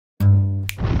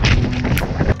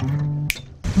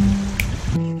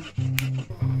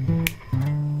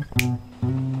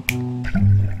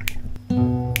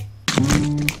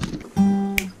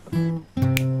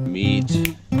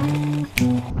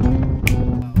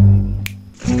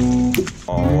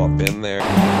been there.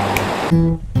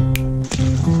 Look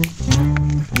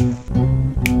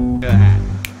at that.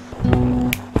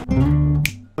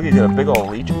 Look, you got a big old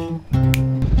leech.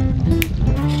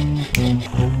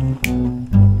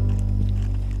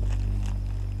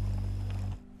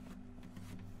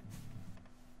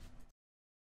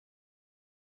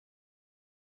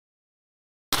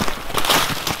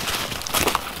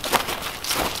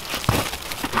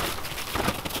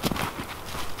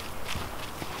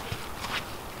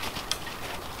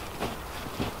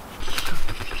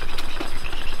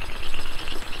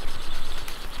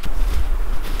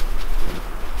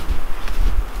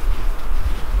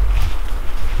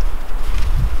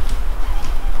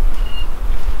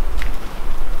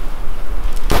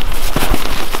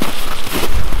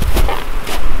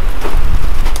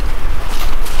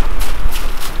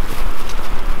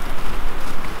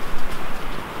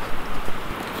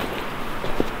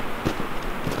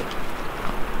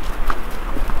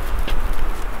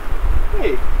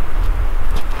 Hey,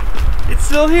 it's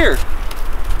still here.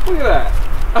 Look at that.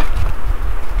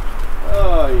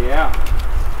 Oh yeah,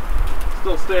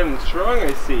 still standing strong,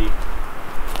 I see.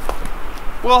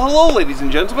 Well, hello ladies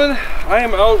and gentlemen. I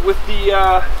am out with the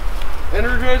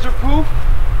Energizer poof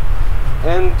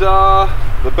and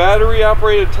the battery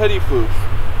operated Teddy poof,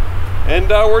 and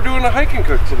we're doing a hike and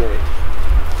cook today.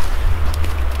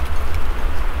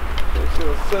 Okay, so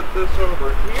we'll set this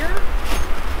over here.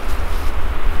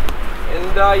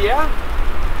 And yeah,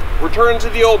 returning to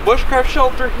the old bushcraft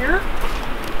shelter here.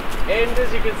 And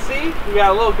as you can see, we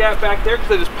got a little gap back there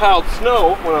because I just piled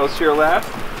snow when I was here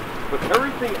last. But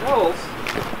everything else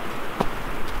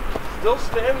still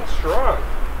standing strong.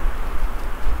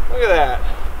 Look at that.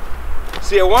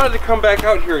 See, I wanted to come back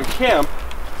out here and camp,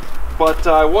 but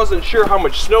I wasn't sure how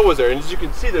much snow was there. And as you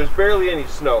can see, there's barely any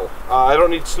snow. I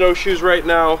don't need snowshoes right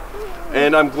now.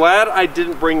 And I'm glad I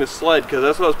didn't bring the sled because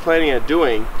that's what I was planning on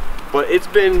doing. But it's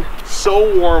been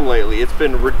so warm lately. It's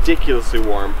been ridiculously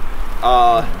warm.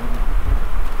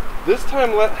 This time,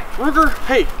 Ruger,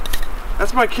 hey,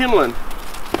 that's my kindling.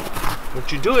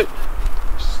 Don't you do it,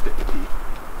 Sticky,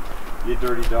 you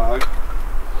dirty dog.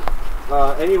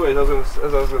 Anyways,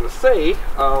 as I was gonna say,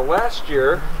 last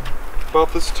year,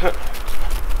 about this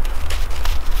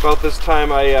time,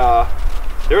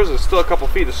 there was still a couple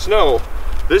feet of snow.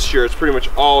 This year, it's pretty much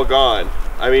all gone.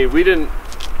 I mean, we didn't.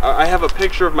 I have a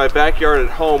picture of my backyard at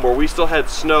home where we still had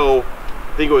snow.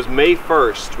 I think it was May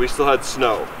 1st, we still had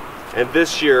snow. And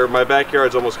this year, my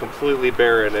backyard's almost completely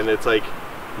barren, and it's like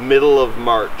middle of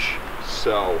March.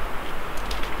 So,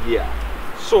 yeah.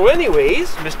 So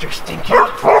anyways, Mr. Stinky.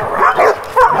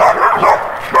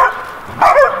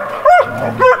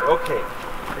 Okay,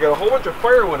 I got a whole bunch of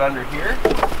firewood under here,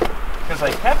 because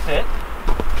I kept it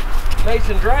nice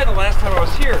and dry the last time I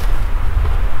was here.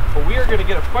 But we are going to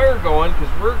get a fire going because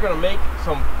we're going to make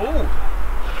some food.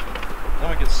 Then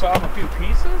we can saw up a few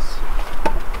pieces.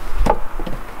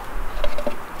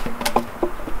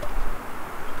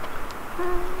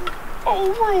 Oh,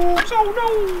 Rose, oh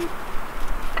no.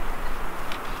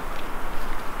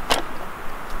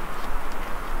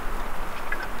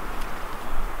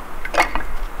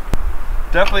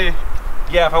 Definitely,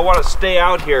 yeah, if I want to stay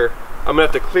out here, I'm going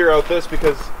to have to clear out this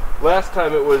because last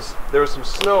time there was some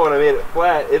snow and I made it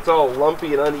flat. It's all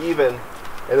lumpy and uneven,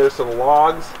 and there's some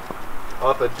logs.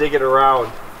 I'll have to dig it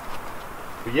around.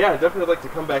 But yeah, I'd definitely like to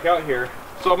come back out here.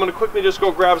 So I'm gonna quickly just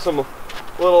go grab some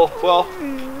little, well,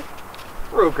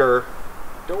 Ruger,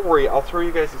 don't worry, I'll throw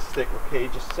you guys a stick, okay?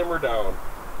 Just simmer down.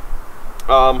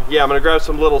 Yeah, I'm gonna grab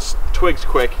some little twigs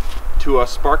quick to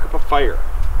spark up a fire.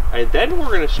 And then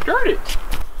we're gonna start it.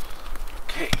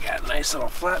 Okay, got a nice little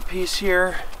flat piece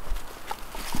here.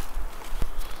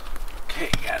 Okay,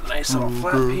 got a nice little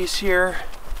flat piece here.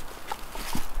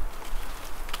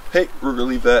 Hey, we're gonna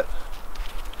leave that.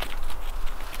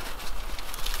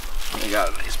 I got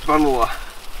a nice bundle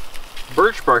of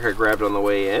birch bark I grabbed on the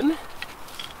way in.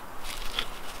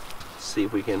 Let's see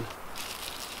if we can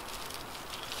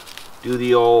do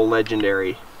the old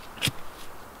legendary.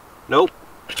 Nope.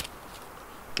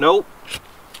 Nope.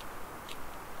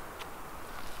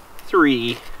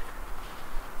 3.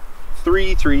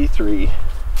 3, 3, 3.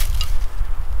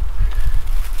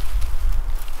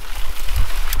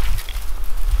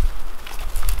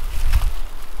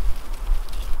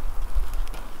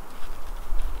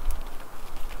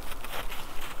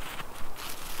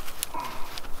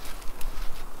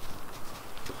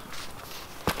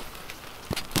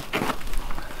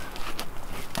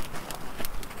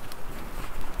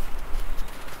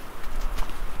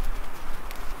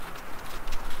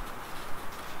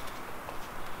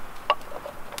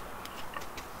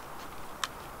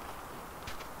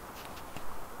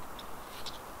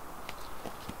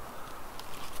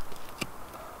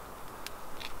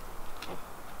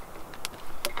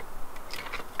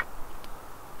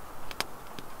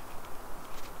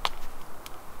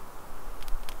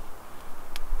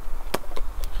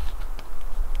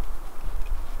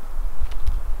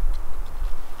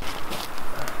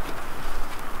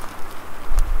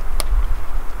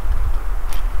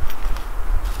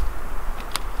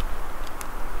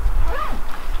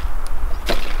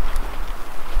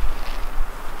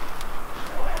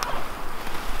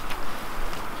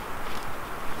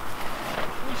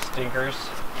 stinkers.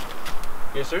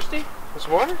 You guys thirsty? Want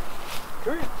some water?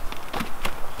 Come here.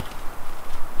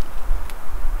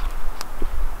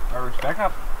 Alright, back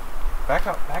up. Back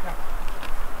up, back up.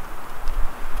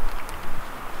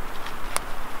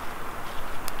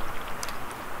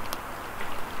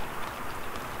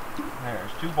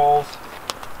 There's 2 bowls.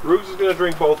 Roogs is gonna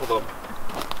drink both of them.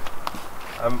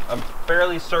 I'm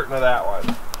fairly certain of that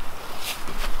one.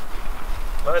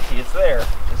 Monty, it's there.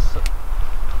 It's,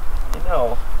 you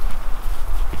know.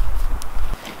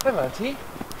 Hi, Monty.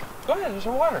 Go ahead, there's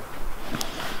some water.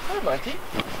 Hi, Monty.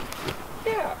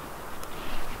 Yeah.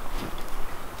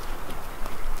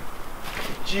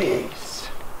 Jeez.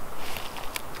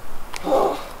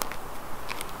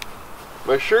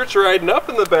 My shirt's riding up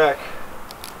in the back.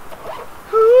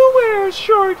 Who wears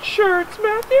short shirts?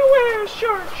 Matthew wears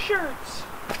short shirts.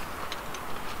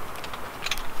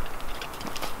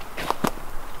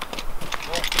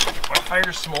 Oh, my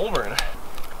fire's smoldering.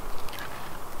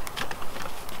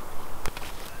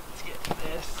 Let's get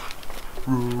this.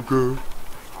 Ruger.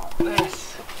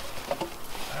 This.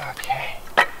 Okay.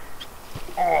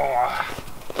 Oh.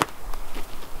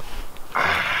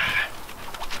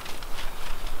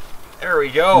 There we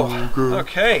go.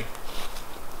 Okay.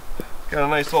 Got a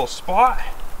nice little spot.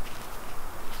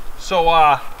 So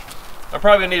I'm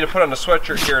probably gonna need to put on a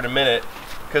sweatshirt here in a minute,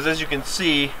 because as you can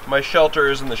see, my shelter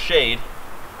is in the shade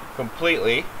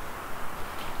completely.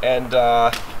 And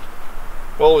well,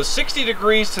 it was 60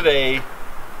 degrees today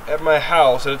at my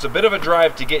house, and it's a bit of a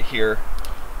drive to get here,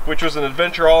 which was an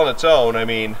adventure all on its own. I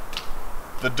mean,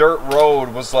 the dirt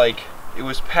road was like, it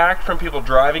was packed from people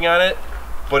driving on it,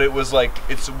 but it was like,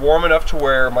 it's warm enough to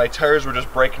where my tires were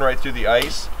just breaking right through the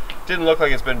ice. Didn't look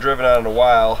like it's been driven on in a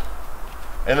while.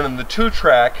 And then the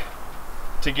 2-track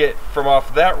to get from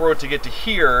off that road to get to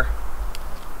here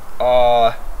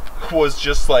was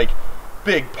just like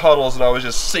big puddles, and I was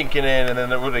just sinking in, and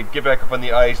then it would get back up on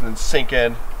the ice and then sink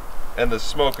in, and the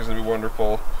smoke is gonna be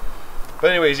wonderful.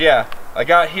 But anyways, yeah, I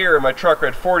got here and my truck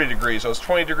read 40 degrees, so it's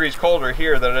 20 degrees colder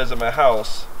here than it is at my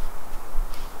house.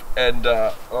 And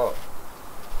oh,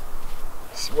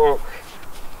 smoke.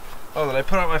 Oh, did I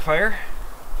put out my fire?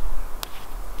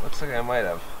 Looks like I might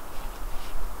have.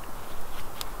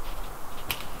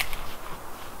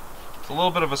 It's a little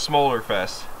bit of a smolder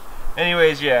fest.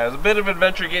 Anyways, yeah, it was a bit of an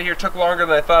adventure to get here. It took longer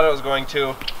than I thought it was going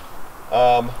to.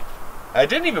 I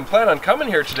didn't even plan on coming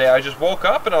here today. I just woke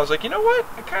up and I was like, you know what?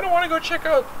 I kind of want to go check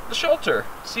out the shelter,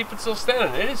 see if it's still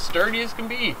standing. It is sturdy as can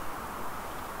be.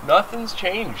 Nothing's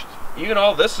changed. Even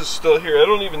all this is still here. I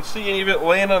don't even see any of it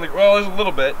laying on the, well, there's a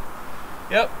little bit.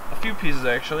 Yep, a few pieces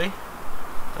actually.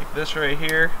 Like this right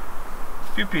here.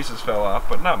 A few pieces fell off,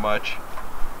 but not much.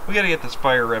 We gotta get this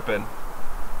fire ripping,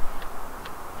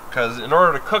 because in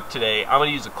order to cook today, I'm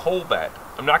gonna use a coal bed.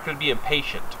 I'm not gonna be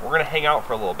impatient. We're gonna hang out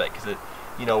for a little bit, because it,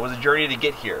 you know, it was a journey to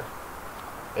get here.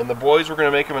 And the boys were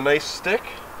gonna make him a nice stick.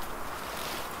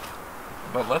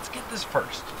 But let's get this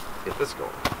first. Get this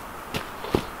going.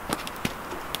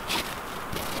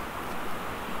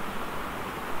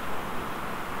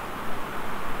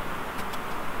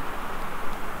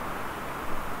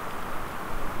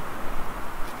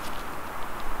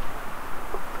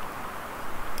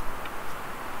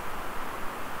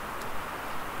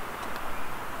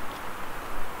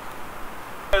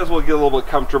 Might as well get a little bit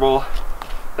comfortable.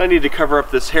 I need to cover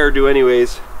up this hairdo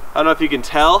anyways. I don't know if you can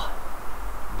tell,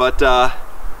 but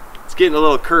it's getting a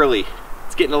little curly.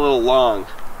 It's getting a little long.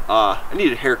 I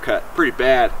need a haircut pretty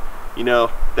bad. You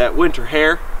know, that winter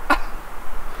hair.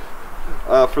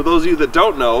 For those of you that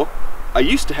don't know, I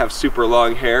used to have super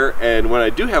long hair, and when I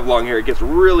do have long hair, it gets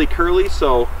really curly,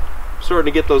 so I'm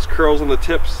starting to get those curls on the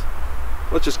tips.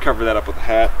 Let's just cover that up with a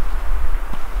hat.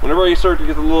 Whenever you start to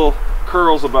get the little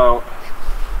curls about,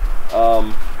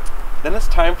 then it's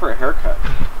time for a haircut.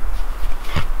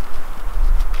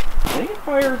 Dang it,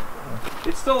 fire!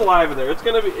 It's still alive in there. It's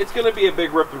gonna be a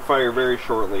big ripping fire very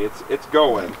shortly. It's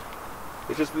going.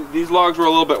 It's just these logs were a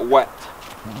little bit wet,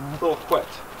 a little wet.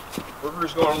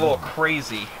 Burger's going a little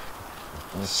crazy.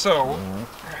 So,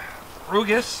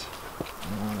 Rugus,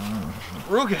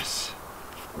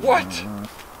 what?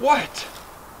 What?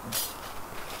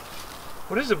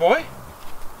 What is it, boy?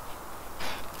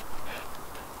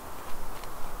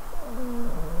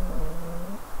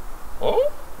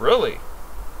 Oh, really?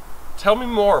 Tell me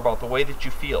more about the way that you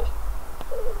feel.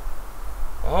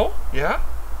 Oh, yeah?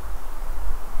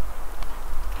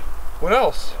 What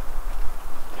else?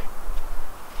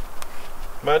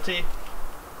 Monty,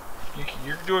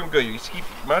 you're doing good.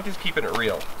 Monty's keeping it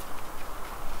real.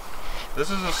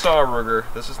 This is a saw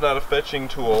ruger. This is not a fetching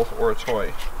tool or a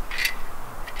toy.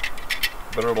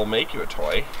 But it'll make you a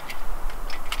toy.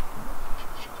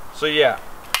 So yeah,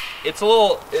 it's a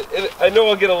little, I know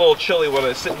I'll get a little chilly when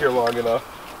I sit here long enough.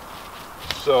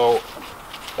 So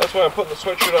that's why I'm putting the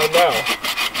sweatshirt on now.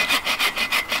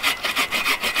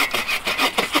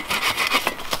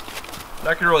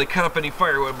 Not gonna really cut up any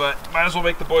firewood, but might as well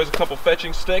make the boys a couple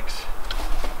fetching sticks.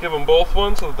 Give them both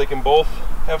one so that they can both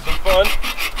have some fun.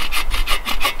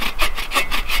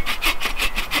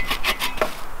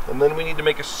 And then we need to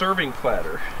make a serving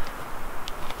platter.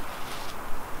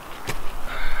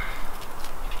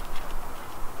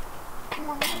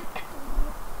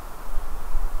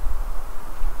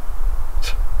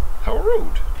 How rude.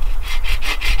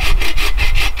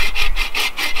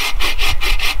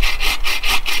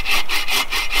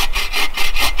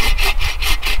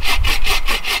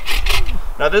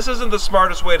 Now this isn't the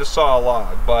smartest way to saw a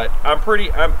log, but I'm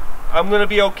gonna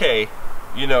be okay.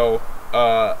 You know,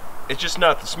 it's just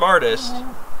not the smartest.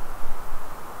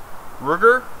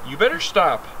 Ruger, you better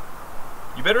stop.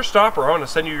 You better stop or I'm gonna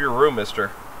send you to your room, mister.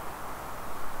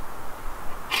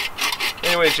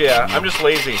 Anyways, yeah, I'm just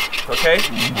lazy, okay?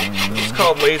 This is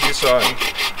called lazy sawing.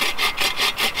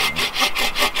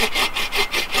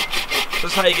 This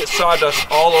is how you get sawdust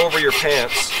all over your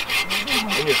pants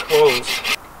and your clothes.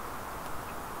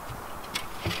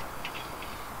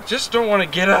 I just don't want to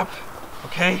get up,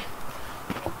 okay?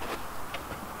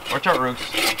 Watch out, Rooks.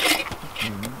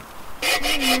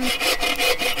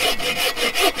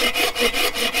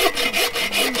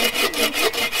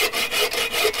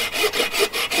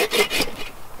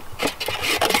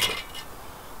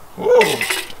 Whoa!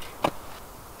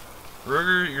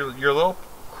 Ruger, your little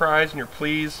cries and your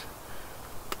pleas,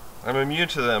 I'm immune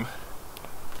to them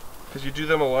because you do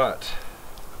them a lot.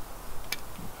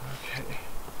 Okay.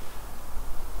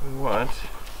 We want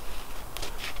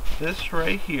this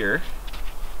right here.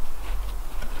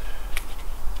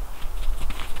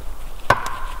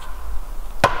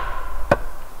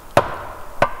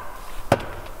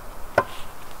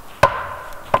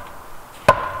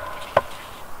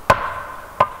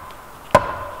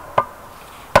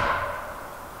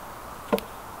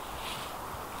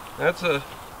 That's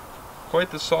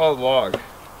quite the solid log.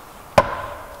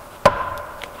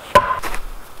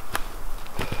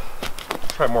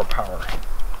 Try more power.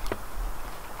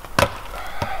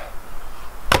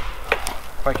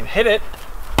 If I can hit it.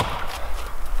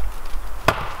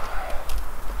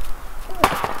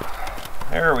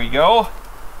 There we go.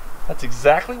 That's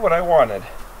exactly what I wanted.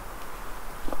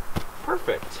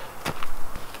 Perfect.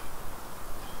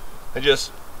 I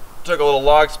just took a little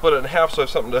log, split it in half so I have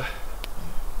something to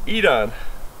eat on.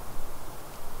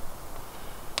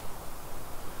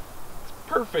 It's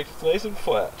perfect, it's nice and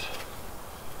flat.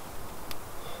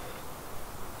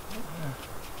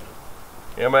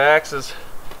 Yeah, my axe it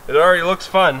already looks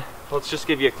fun. Let's just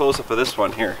give you a close-up of this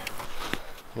one here.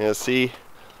 Yeah, see,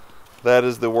 that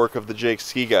is the work of the Jake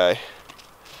Ski guy.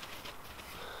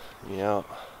 Yeah.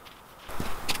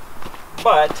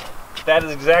 But that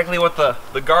is exactly what the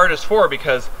guard is for,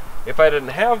 because if I didn't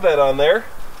have that on there,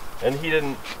 and he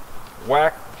didn't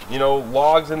whack, you know,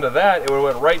 logs into that, it would have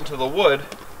went right into the wood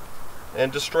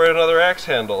and destroyed another axe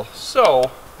handle.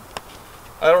 So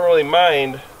I don't really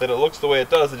mind that it looks the way it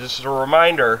does. It's just a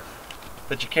reminder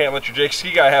that you can't let your Jake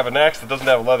Ski guy have an axe that doesn't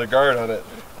have a leather guard on it.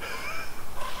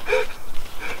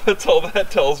 That's all that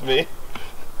tells me.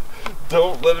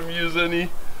 Don't let him use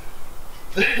any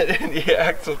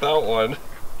axe without one.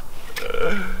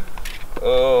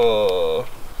 Oh.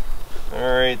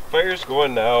 Alright, fire's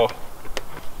going now.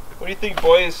 What do you think,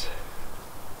 boys?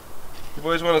 You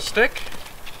boys want a stick?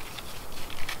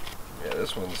 Yeah,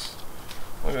 this one's...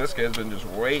 Look at this guy's been just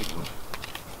waiting.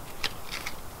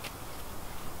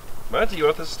 Monty, you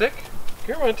want the stick?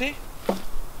 Here, Monty.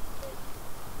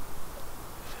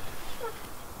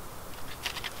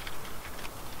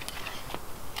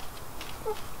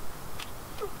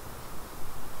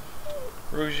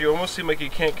 Rouge, you almost seem like you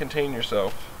can't contain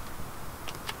yourself.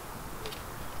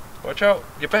 Watch out.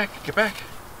 Get back. Get back.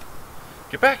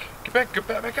 Get back. Get back. Get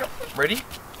back. Back up. Ready?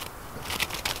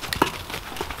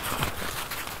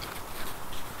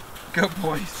 Good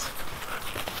boys.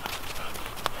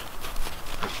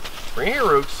 Bring it here,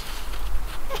 Rooks.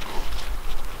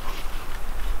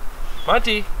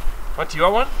 Monty. Monty, you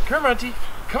want one? Come here, Monty.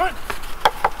 Come on.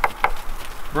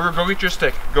 Ruger, go get your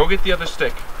stick. Go get the other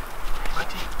stick.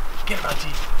 Monty. Get it,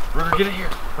 Monty. Ruger, get it here.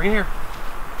 Bring it here.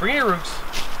 Bring it here, Rooks.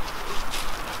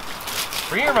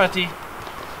 Bring it here, Monty.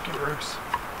 Give it, Rooks.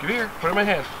 Give it here. Put it in my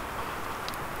hand.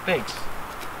 Thanks.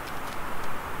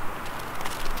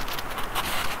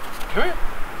 Come here.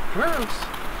 Come here, Rooks.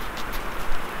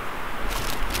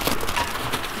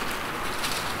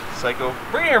 Psycho.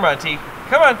 Bring it here, Monty.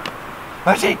 Come on.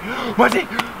 Monty. Monty.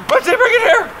 Monty, bring it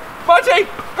here. Monty!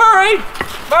 Hurry!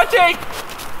 Monty!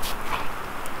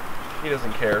 He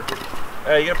doesn't care.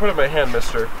 Hey, you gotta put it in my hand,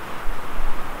 mister.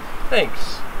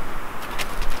 Thanks.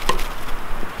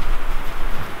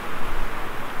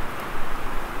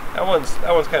 That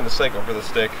one's kind of psycho for the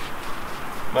stick.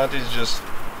 Monty's just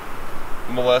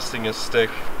molesting his stick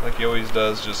like he always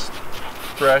does, just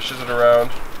thrashes it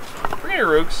around. Bring here,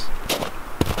 Rooks.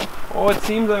 Oh, it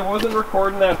seems I wasn't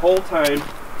recording that whole time.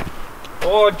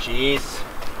 Oh, jeez.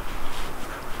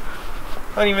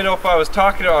 I don't even know if I was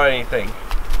talking about anything.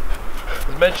 I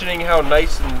was mentioning how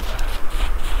nice and...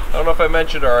 I don't know if I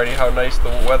mentioned already how nice the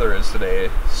weather is today.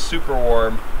 It's super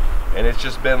warm, and it's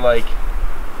just been like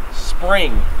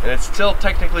spring, and it's still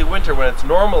technically winter when it's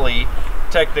normally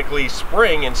technically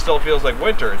spring and still feels like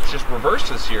winter. It's just reversed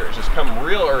this year. It's just come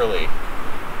real early.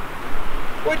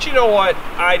 Which, you know what,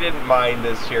 I didn't mind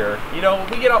this year. You know,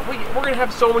 we're gonna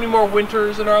have so many more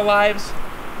winters in our lives.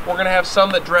 We're gonna have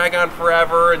some that drag on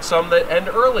forever and some that end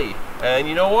early. And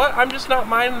you know what? I'm just not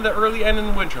minding the early end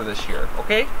in winter this year,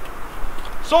 okay?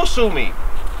 So sue me.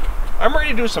 I'm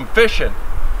ready to do some fishing.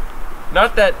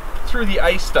 Not that through the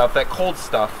ice stuff, that cold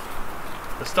stuff.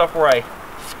 The stuff where I...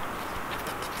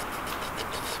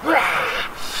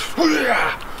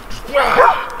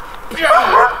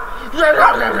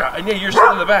 And yeah, you're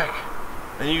sitting in the back.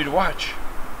 And you'd watch.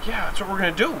 Yeah, that's what we're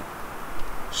gonna do.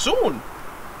 Soon.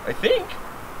 I think.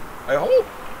 I hope.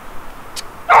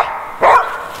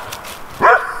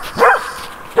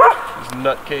 These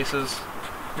nutcases.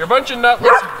 You're a bunch of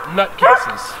nutless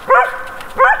nutcases.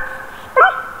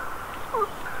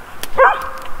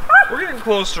 We're getting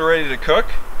close to ready to cook.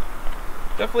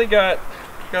 Definitely got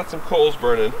some coals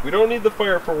burning. We don't need the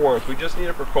fire for warmth, we just need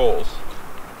it for coals.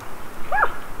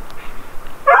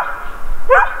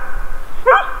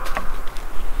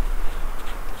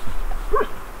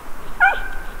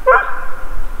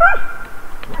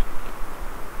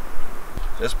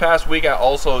 This past week I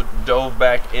also dove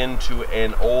back into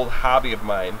an old hobby of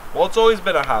mine. Well, it's always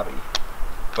been a hobby,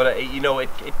 but you know, it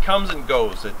comes and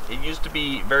goes. It used to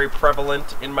be very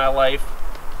prevalent in my life,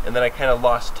 and then I kind of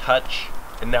lost touch,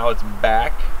 and now it's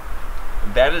back.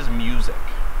 That is music.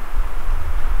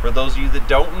 For those of you that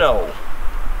don't know,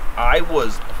 I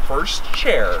was first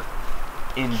chair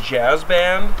in jazz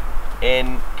band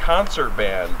and concert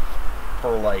band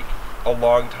for like a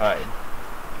long time.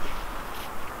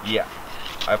 Yeah.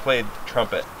 I played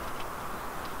trumpet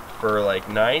for like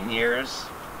 9 years,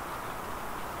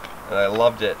 and I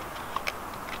loved it.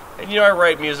 And you know, I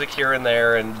write music here and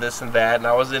there and this and that, and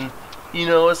I was in, you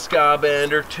know, a ska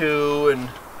band or two, and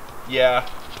yeah,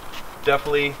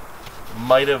 definitely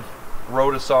might have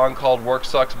wrote a song called Work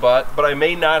Sucks Butt, but I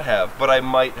may not have, but I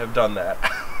might have done that.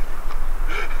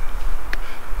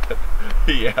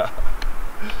 Yeah.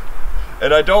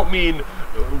 And I don't mean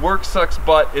Work Sucks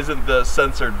Butt isn't the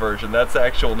censored version. That's the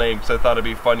actual name, because I thought it'd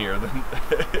be funnier than...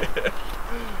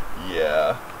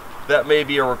 Yeah. That may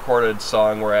be a recorded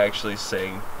song where I actually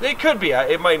sing. It could be.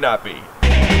 It might not be.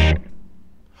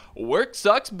 Work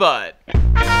Sucks Butt. Work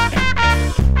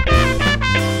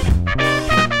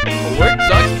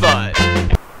Sucks Butt.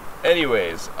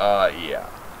 Anyways, yeah.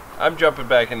 I'm jumping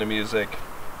back into music.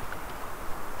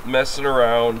 Messing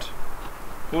around.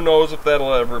 Who knows if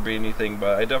that'll ever be anything,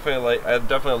 but I definitely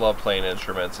love playing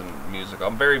instruments and music.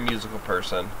 I'm a very musical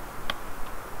person,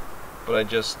 but I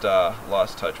just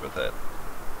lost touch with it.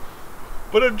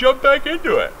 But I've jumped back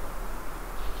into it.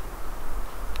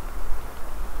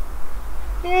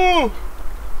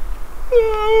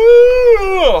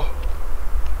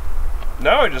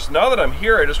 Now that I'm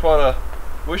here, I just wanna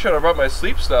wish I brought my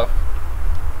sleep stuff.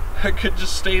 I could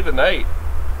just stay the night.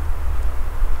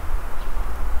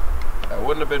 That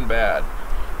wouldn't have been bad.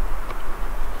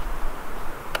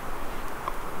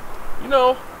 You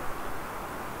know,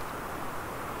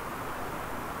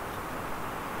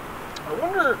 I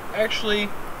wonder, actually,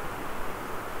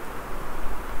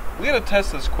 we gotta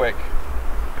test this quick.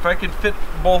 If I can fit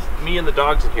both me and the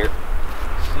dogs in here.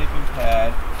 Sleeping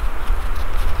pad.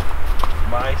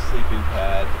 My sleeping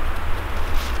pad.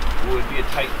 Ooh, it'd be a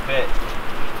tight fit.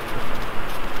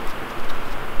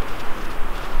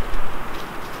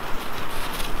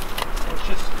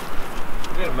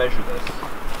 We gotta measure this.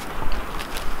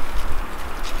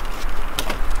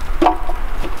 A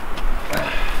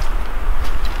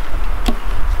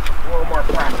little more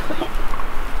properly.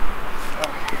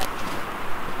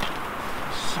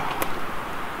 So,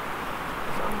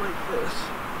 if I'm like this.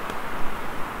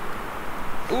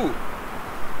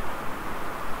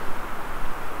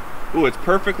 Ooh, it's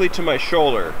perfectly to my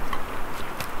shoulder.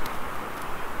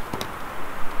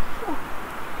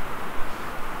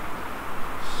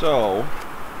 So,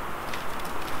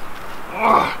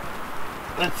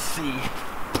 Let's see.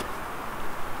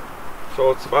 So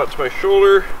it's about to my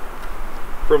shoulder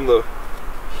from the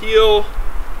heel.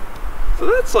 So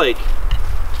that's like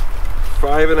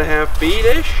 5.5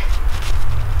 feet-ish.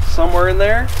 Somewhere in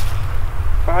there.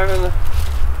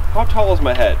 How tall is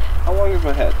my head? How long is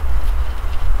my head?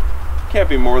 Can't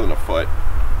be more than a foot.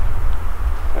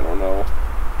 I don't know.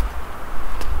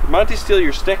 Did Monty steal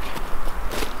your stick?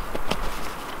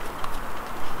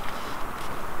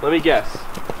 Let me guess.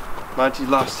 Monty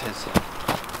lost his.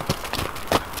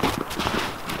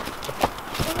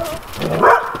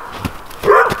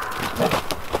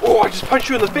 Oh, I just punched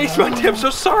you in the face, Monty. I'm so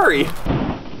sorry.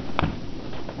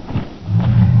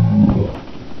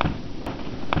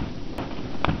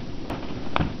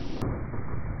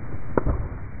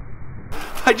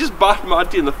 I just bopped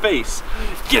Monty in the face.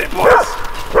 Get it, boys.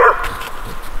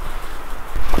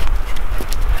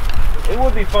 It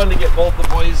would be fun to get both the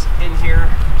boys in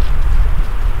here.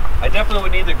 I definitely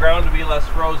would need the ground to be less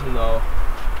frozen though,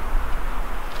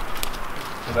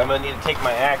 because I'm going to need to take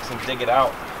my axe and dig it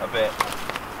out a bit.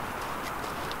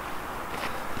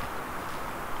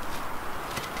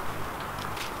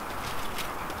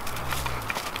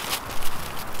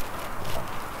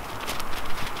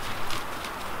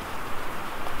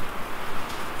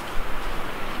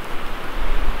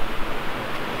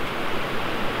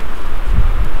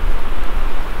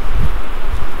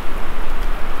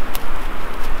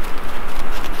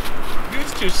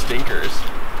 Two stinkers.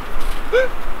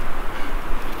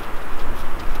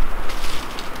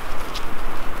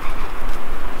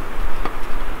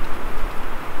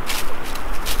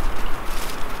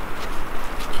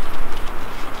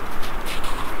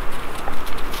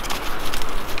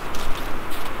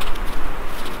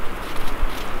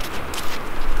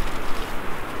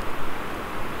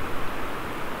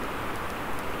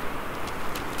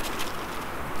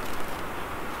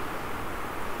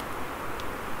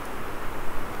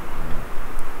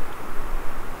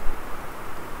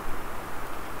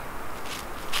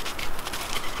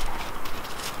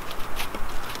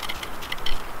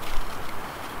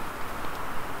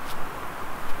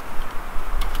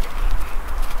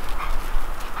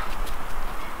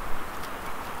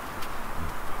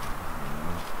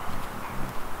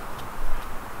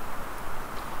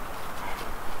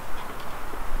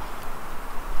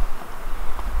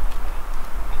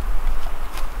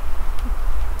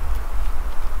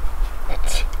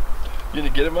 You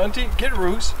gonna get it, Monty? Get it,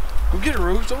 Roogs. Go get it,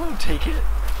 Roogs. Don't let him take it.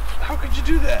 How could you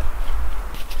do that?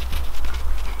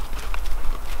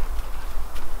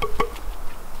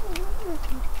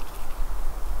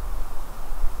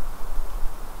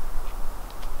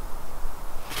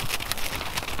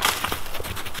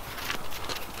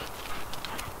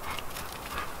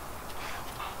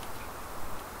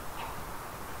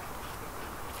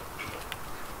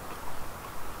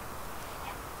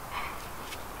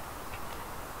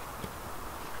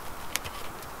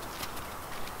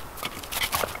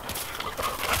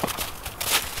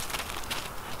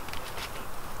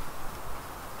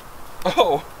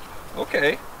 Oh,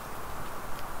 okay.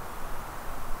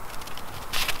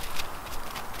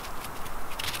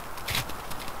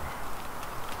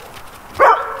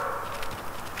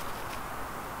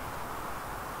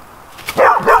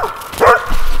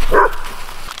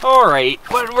 All right,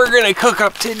 what we're gonna cook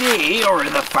up today over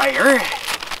the fire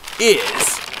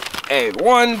is a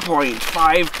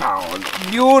 1.5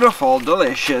 pound beautiful,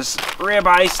 delicious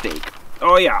ribeye steak.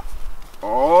 Oh yeah,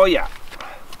 oh yeah.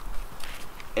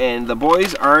 And the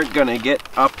boys aren't gonna get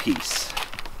a piece.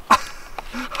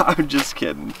 I'm just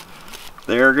kidding.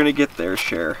 They're gonna get their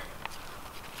share.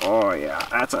 Oh yeah,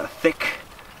 that's a thick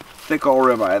old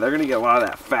ribeye. They're gonna get a lot of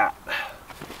that fat.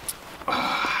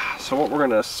 So what we're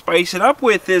gonna spice it up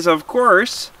with is, of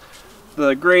course,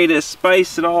 the greatest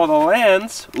spice in all the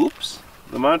lands. Oops,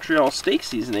 the Montreal steak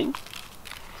seasoning.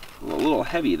 A little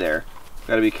heavy there.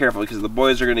 Gotta be careful because the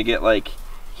boys are gonna get like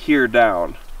here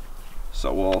down.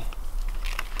 So we'll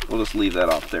just leave that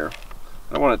off there.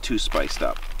 I don't want it too spiced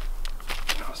up.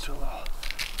 Now let's do a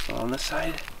little on this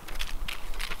side.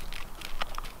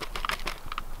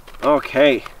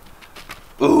 Okay.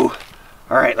 Ooh.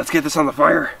 All right, let's get this on the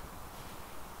fire.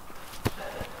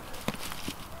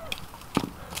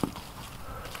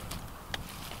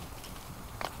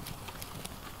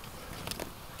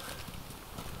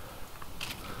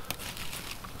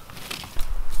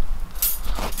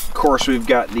 Of course, we've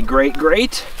got the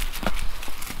grate.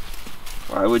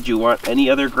 Why would you want any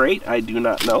other grate? I do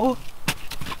not know.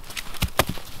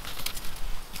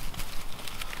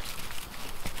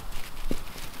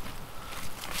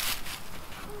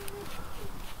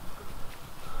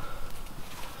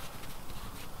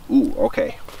 Ooh,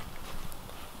 okay.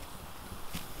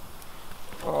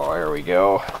 There we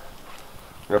go.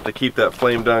 We're gonna have to keep that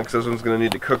flame down because this one's gonna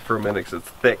need to cook for a minute because it's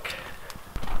thick.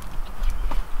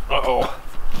 Uh-oh.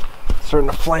 It's starting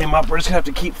to flame up. We're just gonna have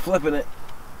to keep flipping it.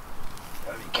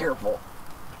 Gotta be careful.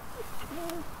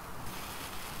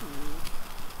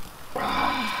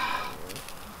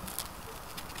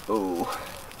 Oh.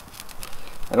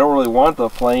 I don't really want the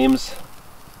flames.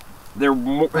 They're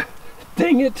more...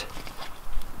 Dang it!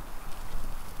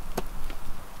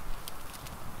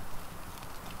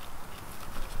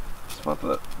 It's about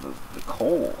the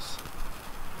coals.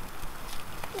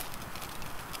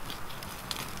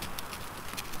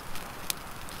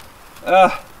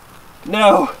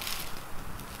 No!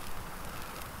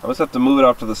 I just have to move it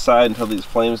off to the side until these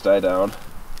flames die down.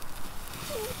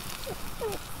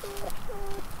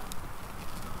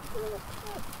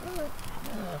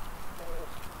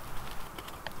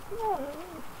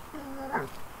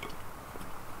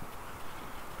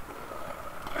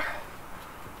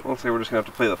 Looks like we're just gonna have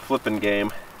to play the flipping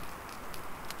game.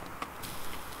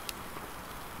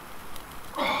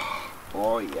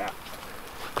 Oh yeah.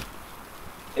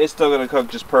 It's still gonna cook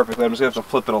just perfectly. I'm just gonna have to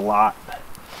flip it a lot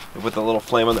with the little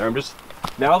flame on there. I'm just,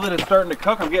 now that it's starting to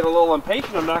cook, I'm getting a little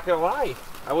impatient, I'm not gonna lie.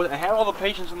 I had all the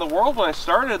patience in the world when I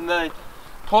started, and then I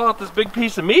pull out this big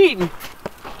piece of meat and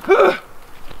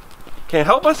can't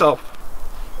help myself.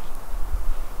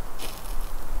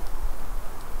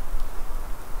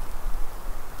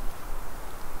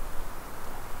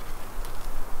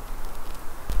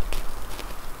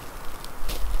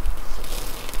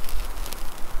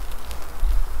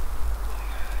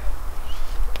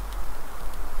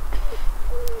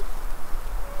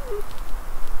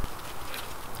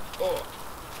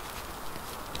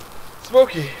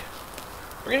 Smokey!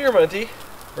 Bring it here, Monty.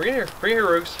 Bring it here. Bring it here,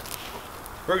 Roogs.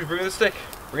 Roogs, bring me the stick.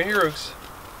 Bring it here, Roogs.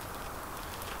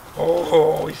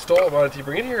 Oh, he stole it, Monty.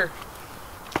 Bring it here.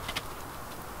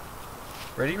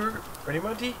 Ready, Ruger? Ready,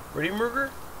 Monty? Ready,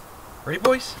 Ruger? Ready,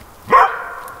 boys?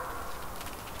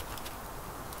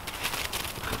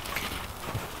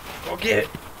 Go get it.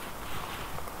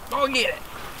 Go get it.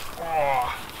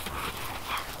 Oh.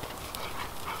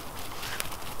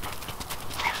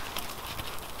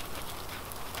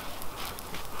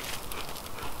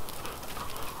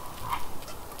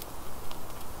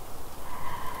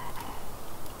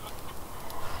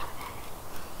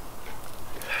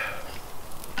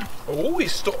 Oh, he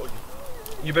stole it.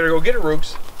 You better go get it,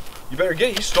 Rooks. You better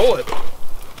get it. He stole it.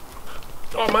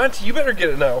 Oh, Monty, you better get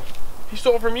it now. He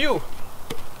stole it from you.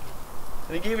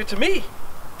 And he gave it to me.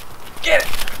 Get it!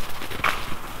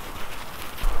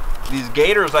 These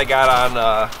gaiters I got on,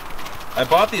 I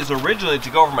bought these originally to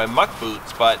go over my muck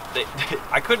boots, but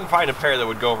I couldn't find a pair that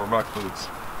would go over muck boots.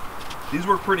 These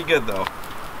work pretty good, though.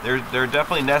 They're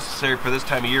definitely necessary for this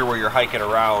time of year where you're hiking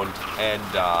around, and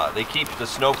they keep the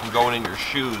snow from going in your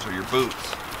shoes or your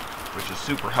boots, which is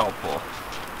super helpful.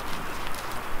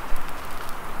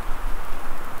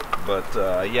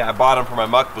 But yeah, I bought them for my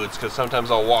muck boots because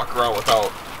sometimes I'll walk around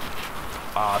without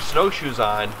snowshoes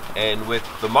on, and with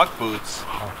the muck boots,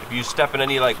 if you step in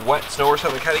any like wet snow or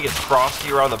something, it kind of gets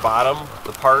frosty around the bottom,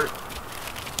 the part,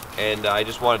 and I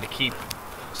just wanted to keep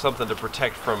something to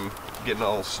protect from getting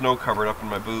all snow covered up in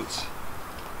my boots.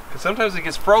 Because sometimes it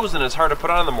gets frozen and it's hard to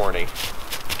put on in the morning.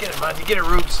 Get it, Monty, get it,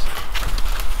 Roops.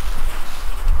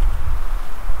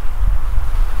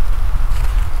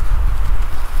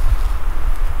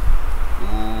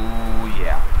 Ooh,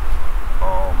 yeah.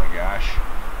 Oh my gosh.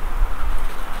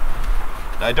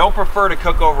 Now, I don't prefer to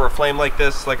cook over a flame like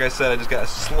this. Like I said, I just got a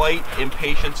slight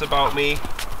impatience about me.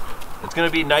 It's going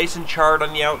to be nice and charred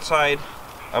on the outside.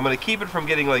 I'm going to keep it from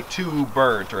getting like too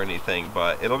burnt or anything,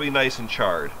 but it'll be nice and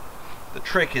charred. The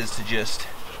trick is to just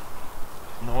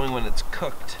knowing when it's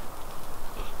cooked.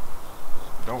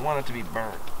 Don't want it to be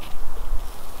burnt.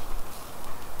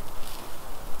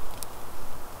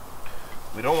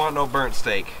 We don't want no burnt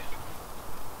steak.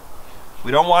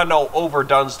 We don't want no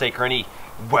overdone steak or any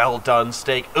well done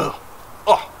steak. Ugh.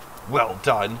 Oh, well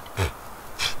done.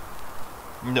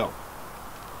 No.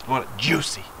 We want it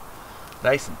juicy.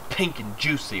 Nice and pink and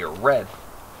juicy, or red.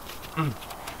 Mm.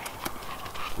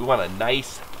 We want a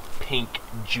nice, pink,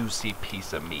 juicy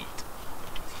piece of meat.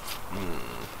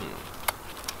 Mm-hmm.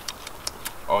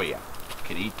 Oh yeah,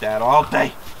 could eat that all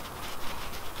day.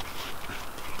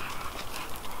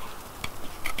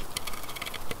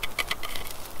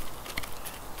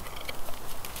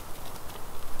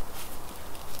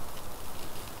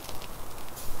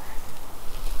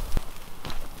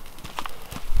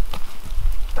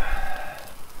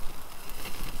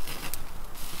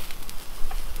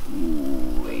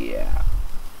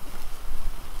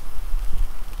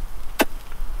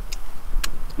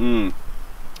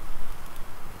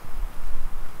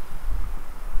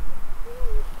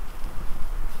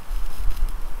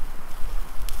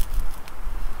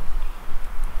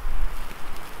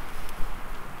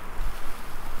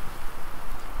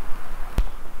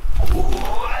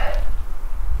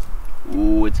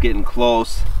 getting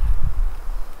close.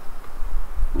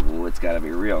 Ooh, it's got to be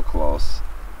real close.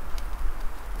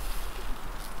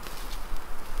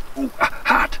 Ooh,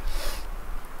 hot.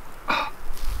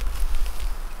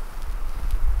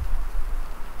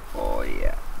 Oh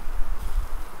yeah.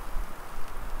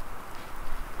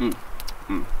 Ooh,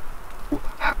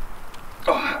 hot.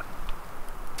 Oh, hot.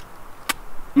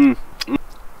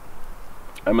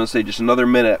 I'm gonna say just another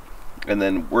minute, and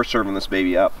then we're serving this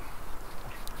baby up.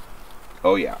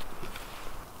 Oh yeah.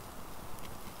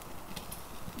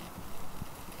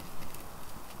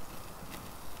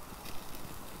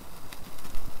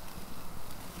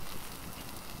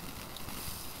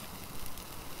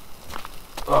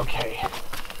 Okay,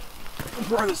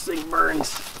 before this thing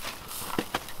burns,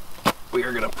 we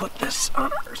are gonna put this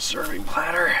on our serving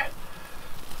platter.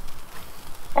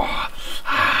 Oh,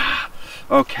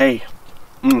 okay.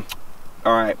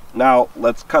 All right, now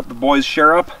let's cut the boys'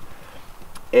 share up,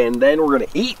 and then we're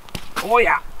gonna eat. Oh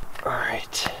yeah. All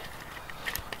right.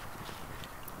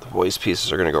 The boys'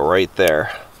 pieces are gonna go right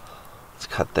there. Let's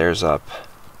cut theirs up.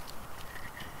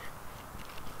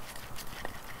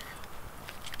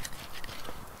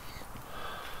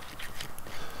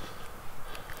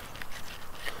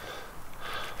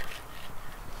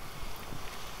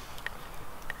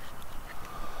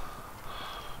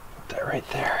 Put that right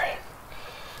there.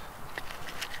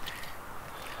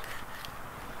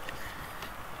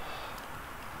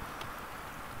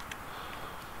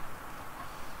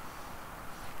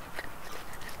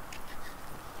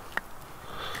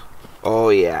 Oh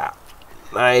yeah,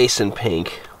 nice and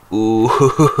pink. Ooh.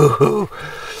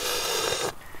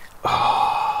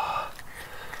 Oh.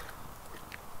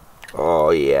 Oh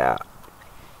yeah.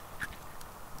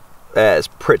 That is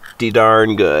pretty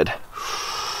darn good.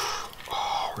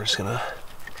 Oh, we're just gonna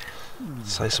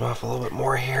slice them off a little bit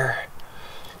more here.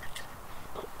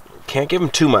 Can't give them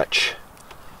too much.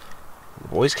 The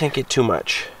boys can't get too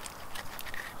much.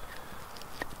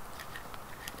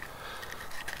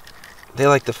 They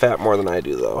like the fat more than I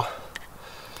do, though.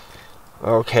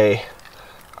 Okay,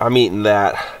 I'm eating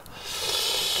that.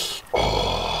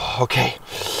 Oh, okay.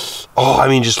 Oh, I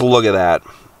mean, just look at that.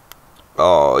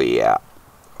 Oh yeah.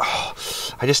 Oh,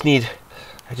 I just need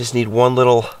one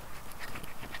little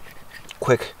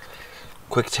quick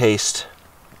taste.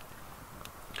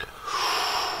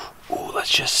 Ooh, let's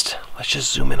just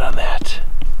zoom in on that.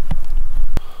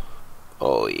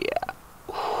 Oh yeah.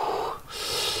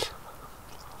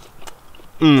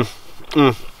 Okay.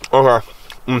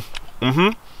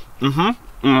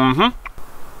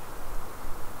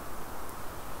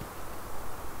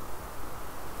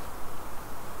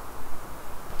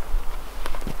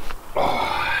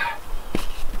 Oh.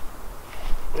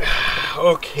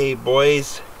 Okay,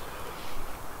 boys.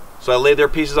 So I laid their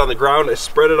pieces on the ground. I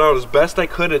spread it out as best I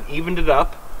could and evened it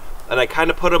up. And I kind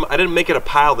of put them, I didn't make it a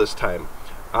pile this time.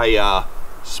 I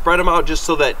spread them out just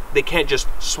so that they can't just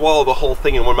swallow the whole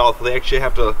thing in one mouth. They actually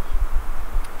have to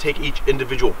take each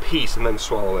individual piece and then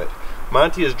swallow it.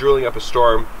 Monty is drilling up a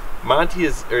storm.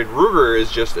 Ruger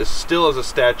is just as still as a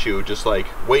statue, just like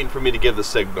waiting for me to give the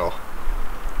signal.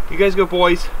 You guys go,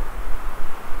 boys.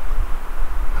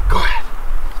 Go ahead.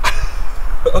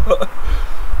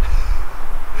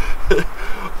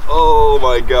 Oh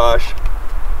my gosh.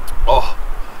 Oh,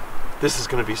 this is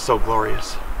gonna be so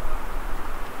glorious.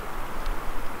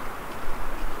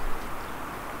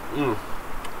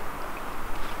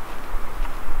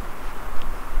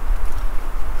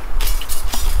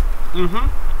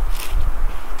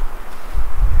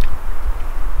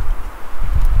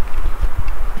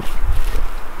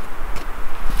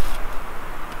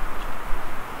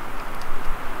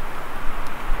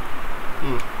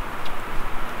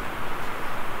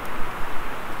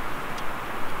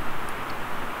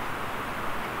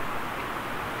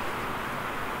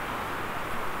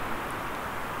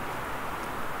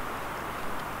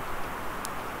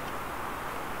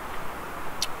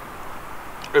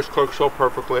 It's cooked so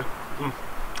perfectly.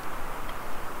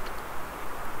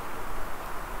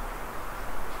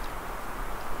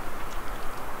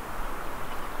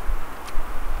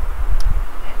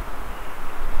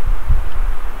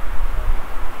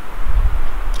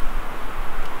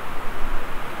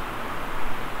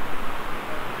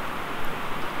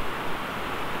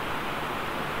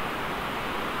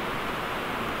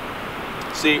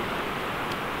 See,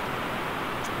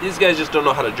 these guys just don't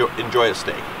know how to enjoy a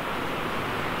steak.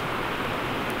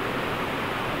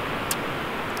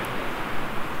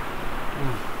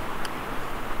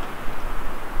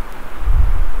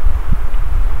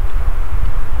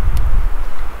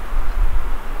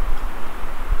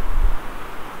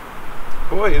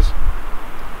 Boys,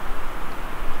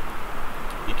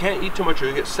 you can't eat too much or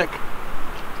you get sick.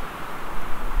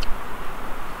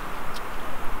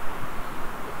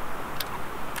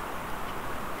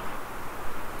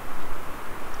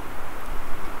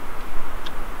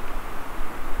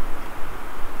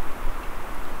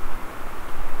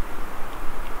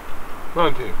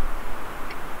 Monty.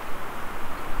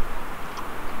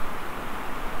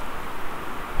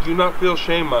 Do you not feel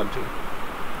shame, Monty?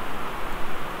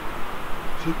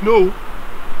 He's like, no,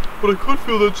 but I could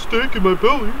feel that steak in my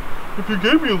belly if you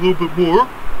gave me a little bit more.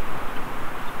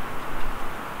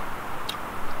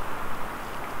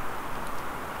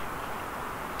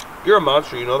 You're a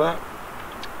monster, you know that?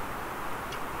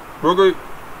 Ruger,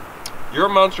 you're a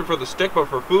monster for the stick, but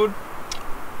for food?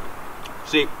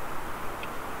 See,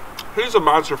 he's a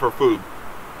monster for food,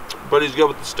 but he's good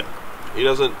with the stick. He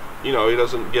doesn't, you know, he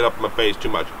doesn't get up in my face too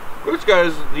much. This guy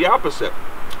is the opposite.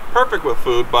 Perfect with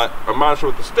food, but a monster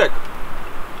with the stick.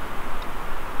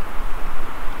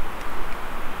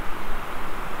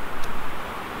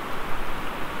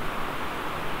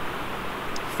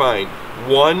 Fine.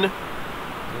 One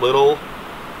little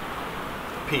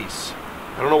piece.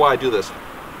 I don't know why I do this.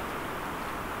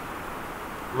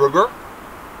 Ruger.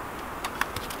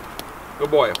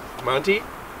 Good boy. Monty.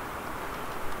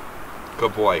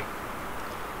 Good boy.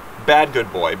 Bad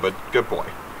good boy, but good boy.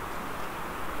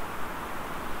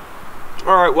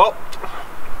 Alright, well,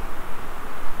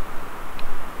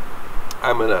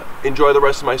 I'm gonna enjoy the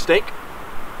rest of my steak,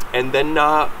 and then,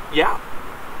 yeah,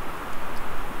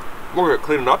 we're gonna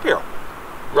clean it up here.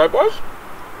 Right, boys?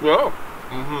 Yeah.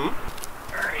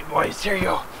 Mm-hmm. Alright, boys, here you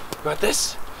go. You want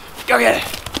this? Go get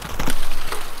it!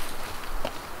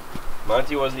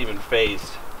 Monty wasn't even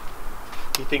phased.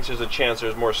 He thinks there's a chance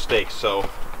there's more steak, so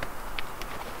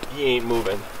he ain't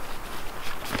moving.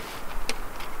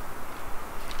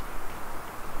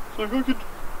 It's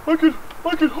like,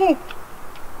 I could hope.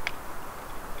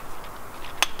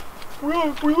 Well,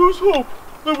 if we lose hope,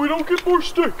 then we don't get more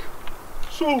steak.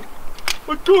 So,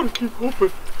 I gotta keep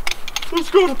hoping. There's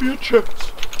gotta be a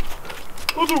chance.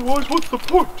 Otherwise, what's the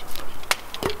point?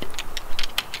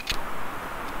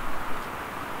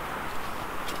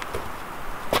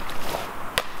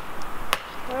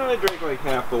 I drank like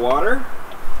half the water.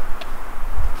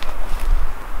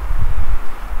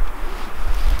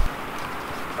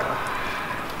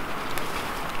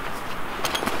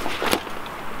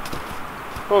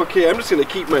 Okay, I'm just gonna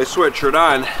keep my sweatshirt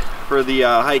on for the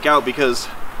hike out because,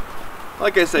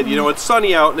 like I said, you know, it's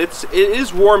sunny out and it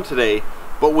is warm today.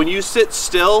 But when you sit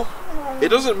still, it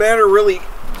doesn't matter really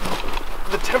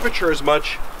the temperature as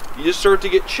much. You just start to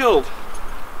get chilled.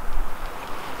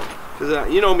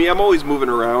 Cause you know me, I'm always moving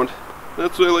around.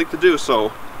 That's what I like to do. So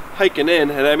hiking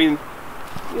in, and I mean,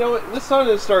 you know, the sun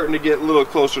is starting to get a little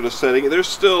closer to setting. There's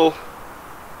still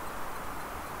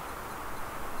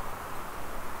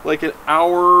like an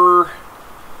hour,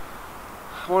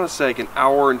 I want to say like an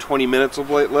hour and 20 minutes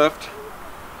of light left.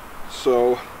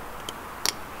 So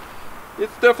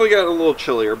it's definitely gotten a little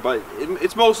chillier, but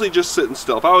it's mostly just sitting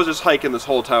still. If I was just hiking this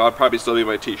whole time, I'd probably still be in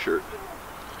my t-shirt.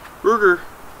 Ruger,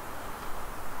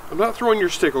 I'm not throwing your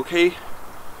stick, okay?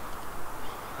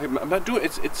 I'm not doing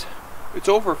it. It's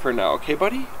over for now, okay,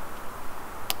 buddy?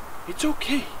 It's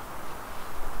okay.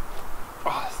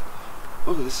 Oh,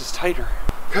 this is tighter.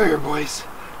 Come here, boys.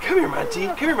 Come here, Monty.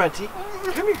 Come here, Monty.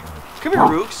 Come here. Come here,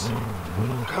 Rooks.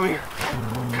 Come here. Come here.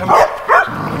 Come here.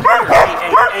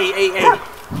 Hey.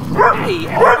 Hey,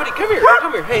 everybody, come here.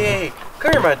 Come here. Hey.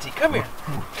 Come here, Monty. Come here.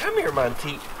 Come here,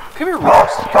 Monty. Come here,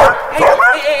 Rooks.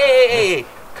 Hey.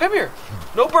 Come here.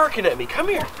 No barking at me. Come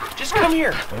here. Just come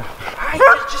here.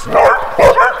 Just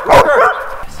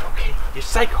it's okay. You're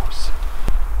psychos.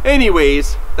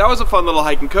 Anyways, that was a fun little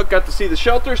hike and cook. Got to see the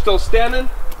shelter still standing.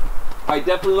 I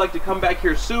definitely like to come back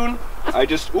here soon.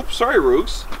 Oops, sorry,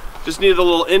 Rooks. Just needed a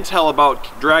little intel about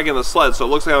dragging the sled, so it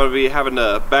looks like I'm gonna be having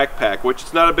a backpack, which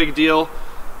is not a big deal.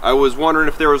 I was wondering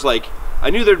if there was like, I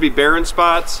knew there'd be barren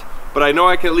spots, but I know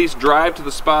I can at least drive to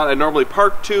the spot I normally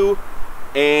park to,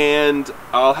 and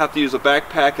I'll have to use a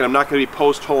backpack, and I'm not gonna be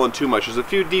post-holing too much. There's a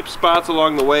few deep spots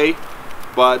along the way,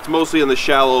 but it's mostly in the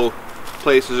shallow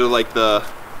places or like the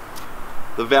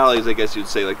valleys, I guess you'd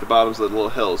say, like the bottoms of the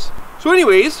little hills. So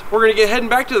anyways, we're gonna get heading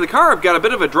back to the car. I've got a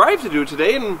bit of a drive to do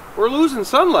today and we're losing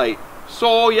sunlight.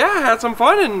 So yeah, had some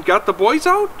fun and got the boys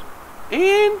out,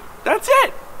 and that's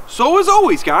it. So as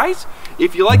always, guys,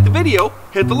 if you like the video,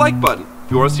 hit the like button.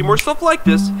 If you want to see more stuff like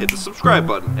this, hit the subscribe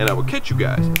button, and I will catch you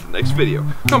guys in the next video.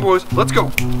 Come on, boys, let's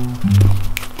go.